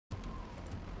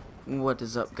What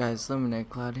is up, guys?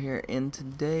 Lemonade Cloud here, and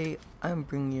today I'm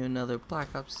bringing you another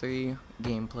Black Ops 3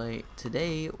 gameplay.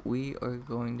 Today we are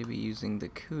going to be using the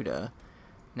Kuda.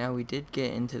 Now, we did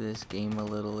get into this game a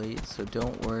little late, so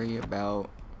don't worry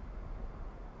about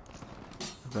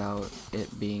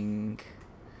it being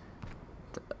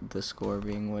the score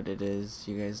being what it is.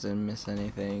 You guys didn't miss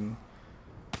anything.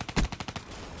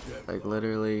 Like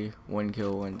literally 1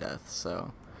 kill, 1 death.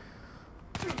 So.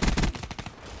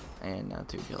 And now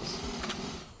 2 kills.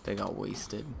 They got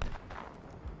wasted.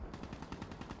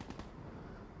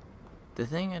 The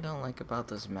thing I don't like about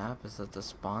this map is that the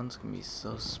spawns can be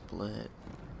so split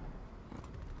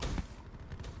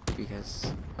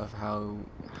because of how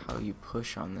you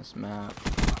push on this map.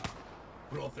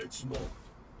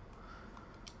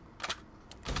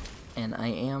 And I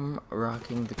am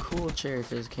rocking the cool cherry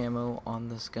fizz camo on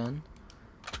this gun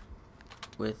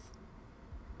with,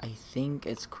 I think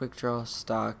it's quick draw,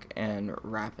 stock, and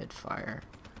rapid fire.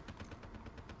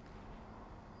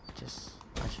 I just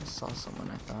saw someone,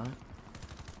 I thought.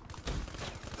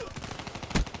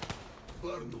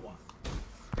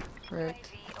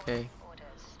 Correct. Okay.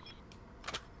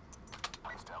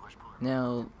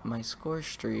 Now, my score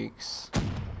streaks,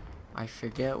 I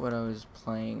forget what I was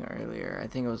playing earlier. I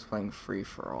think I was playing free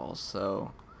for all,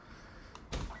 so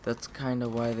that's kind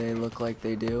of why they look like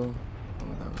they do.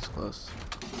 Oh, that was close.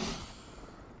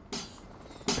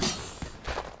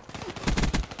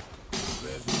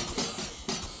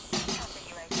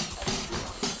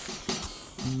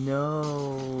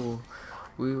 No,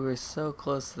 we were so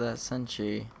close to that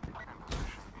sentry.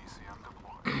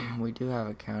 We do have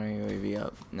a counter UAV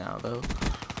up now, though.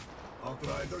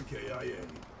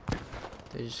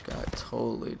 They just got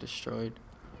totally destroyed.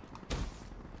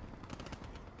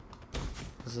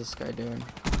 What's this guy doing?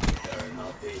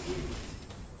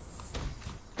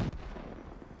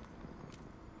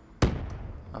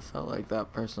 I felt like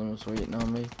that person was waiting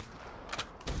on me.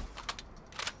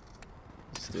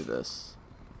 Let's do this.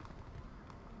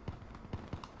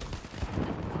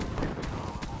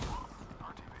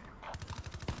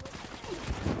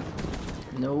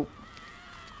 Nope.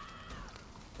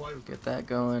 Get that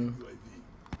going.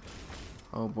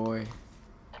 Oh boy.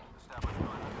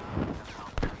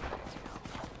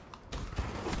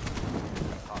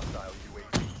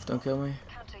 Don't kill me.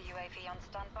 Counter UAV on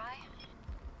standby.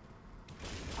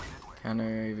 Counter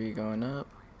UAV going up.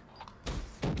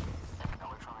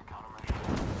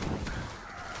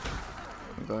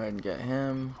 Go ahead and get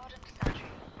him.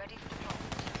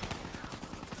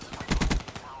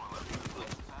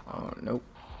 Oh, nope.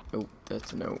 Nope,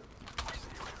 that's a nope.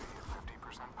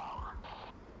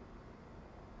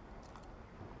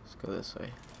 Let's go this way.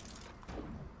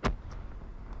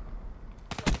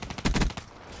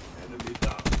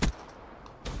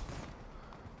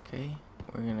 Okay,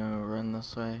 we're gonna run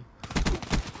this way.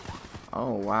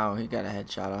 Oh wow, he got a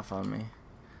headshot off on me.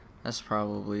 That's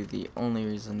probably the only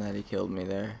reason that he killed me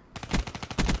there.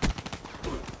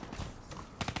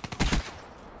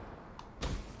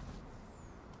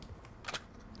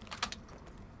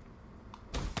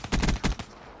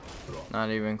 Not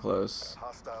even close.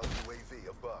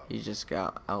 He just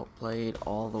got outplayed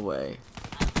all the way.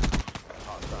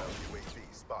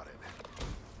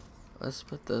 Let's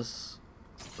put this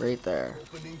right there.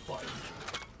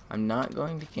 I'm not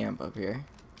going to camp up here.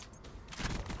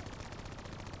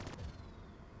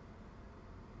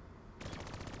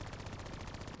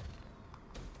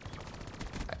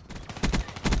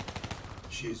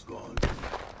 She's gone.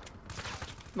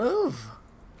 Move!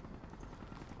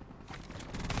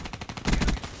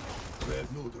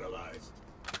 Neutralized.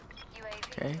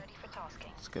 Okay,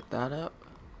 let's get that up.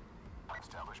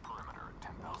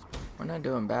 We're not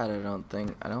doing bad, I don't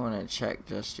think. I don't want to check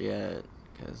just yet,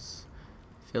 because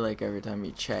I feel like every time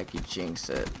you check, you jinx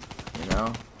it, you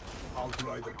know?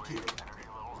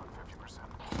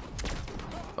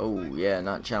 Oh, yeah,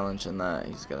 not challenging that.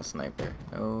 He's got a sniper.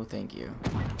 Oh, thank you.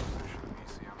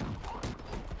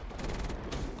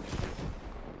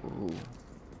 Ooh.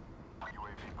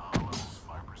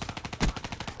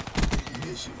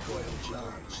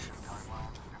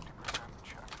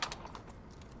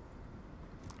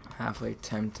 Halfway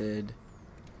tempted.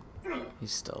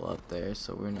 He's still up there,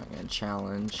 so we're not gonna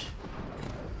challenge.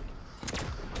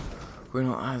 We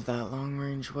don't have that long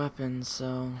range weapon,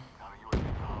 so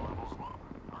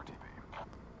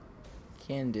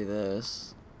can do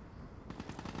this.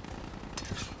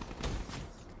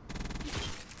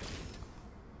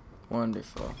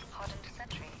 Wonderful.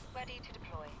 Ready to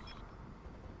deploy.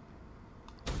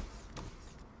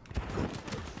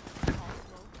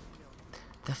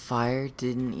 The fire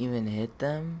didn't even hit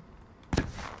them?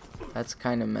 That's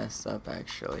kind of messed up,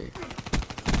 actually.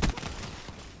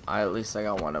 At least I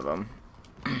got one of them.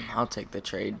 I'll take the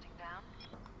trade. Down.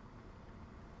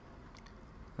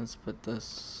 Let's put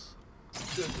this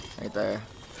right there.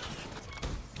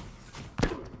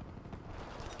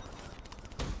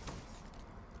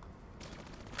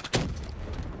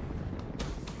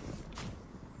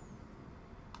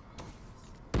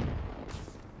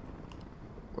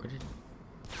 Where did...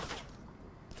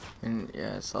 And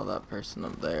yeah, I saw that person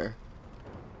up there.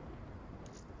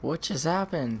 What just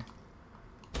happened?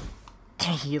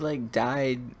 He like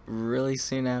died really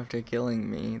soon after killing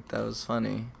me. That was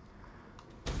funny.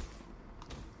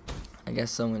 I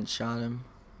guess someone shot him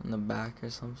in the back or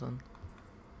something.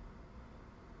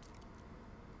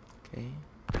 Okay.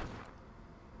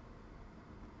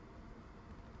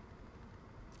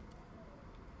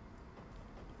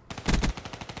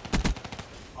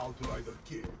 Outrider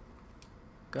kill.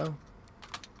 Go.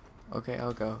 Okay,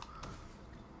 I'll go.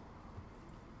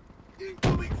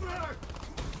 Incoming frag!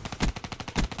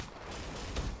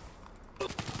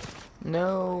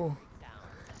 No!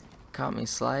 Caught me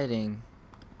sliding.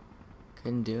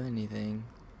 Couldn't do anything.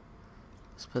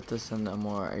 Let's put this in a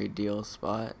more ideal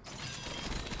spot.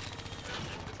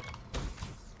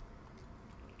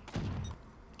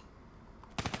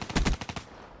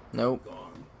 Nope.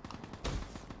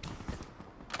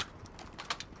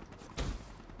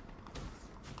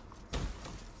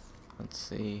 Let's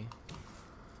see.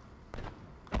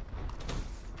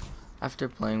 After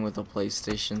playing with a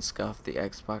PlayStation scuff, the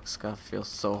Xbox scuff feels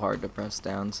so hard to press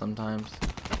down sometimes.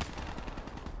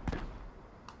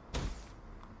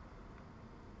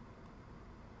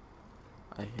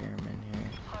 I hear him in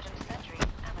here. Hardened sentry.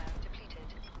 Ammo depleted.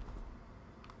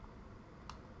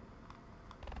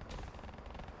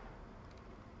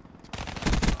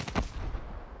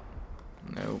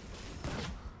 Nope.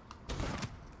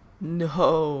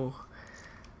 No!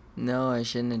 No, I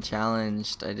shouldn't have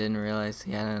challenged. I didn't realize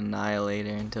he had an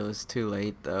annihilator until it was too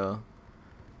late, though.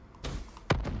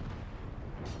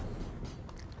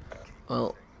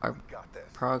 Well, our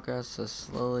progress has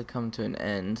slowly come to an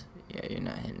end. Yeah, you're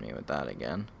not hitting me with that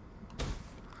again.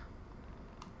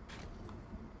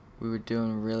 We were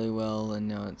doing really well, and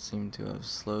now it seemed to have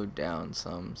slowed down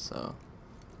some, so...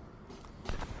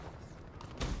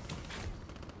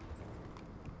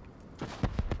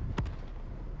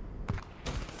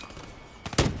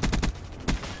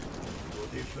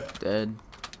 Dead.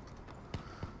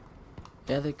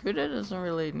 Yeah, the Kuda doesn't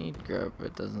really need grip,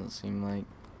 it doesn't seem like.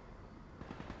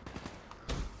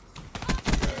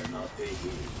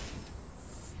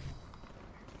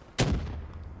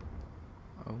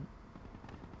 Oh.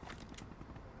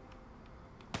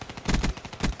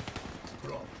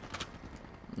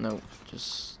 Nope,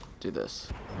 just do this.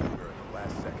 We're in the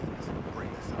last seconds.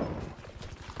 Bring this home.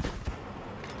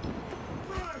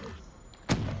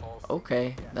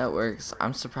 Okay, that works.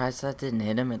 I'm surprised that didn't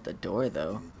hit him at the door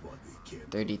though.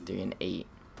 33 and 8.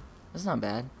 That's not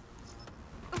bad.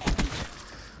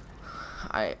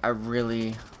 I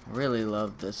really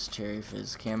love this Cherry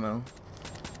Fizz camo.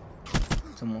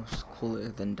 It's almost cooler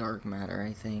than Dark Matter,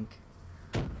 I think.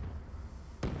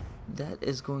 That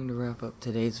is going to wrap up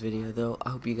today's video though.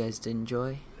 I hope you guys did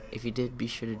enjoy. If you did, be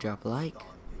sure to drop a like,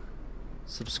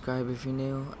 subscribe if you're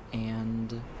new,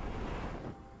 and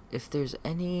if there's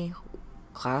any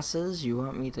classes you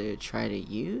want me to try to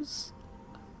use,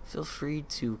 feel free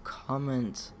to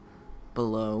comment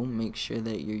below. Make sure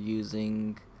that you're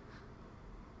using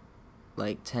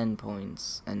like 10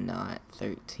 points and not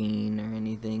 13 or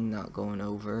anything, not going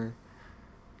over.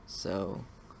 So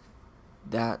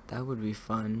that would be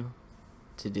fun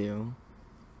to do.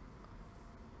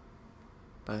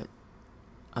 But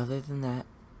other than that,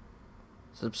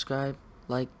 subscribe,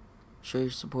 like, show your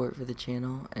support for the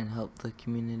channel and help the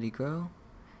community grow,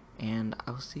 and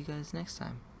I will see you guys next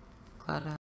time. Cloud out.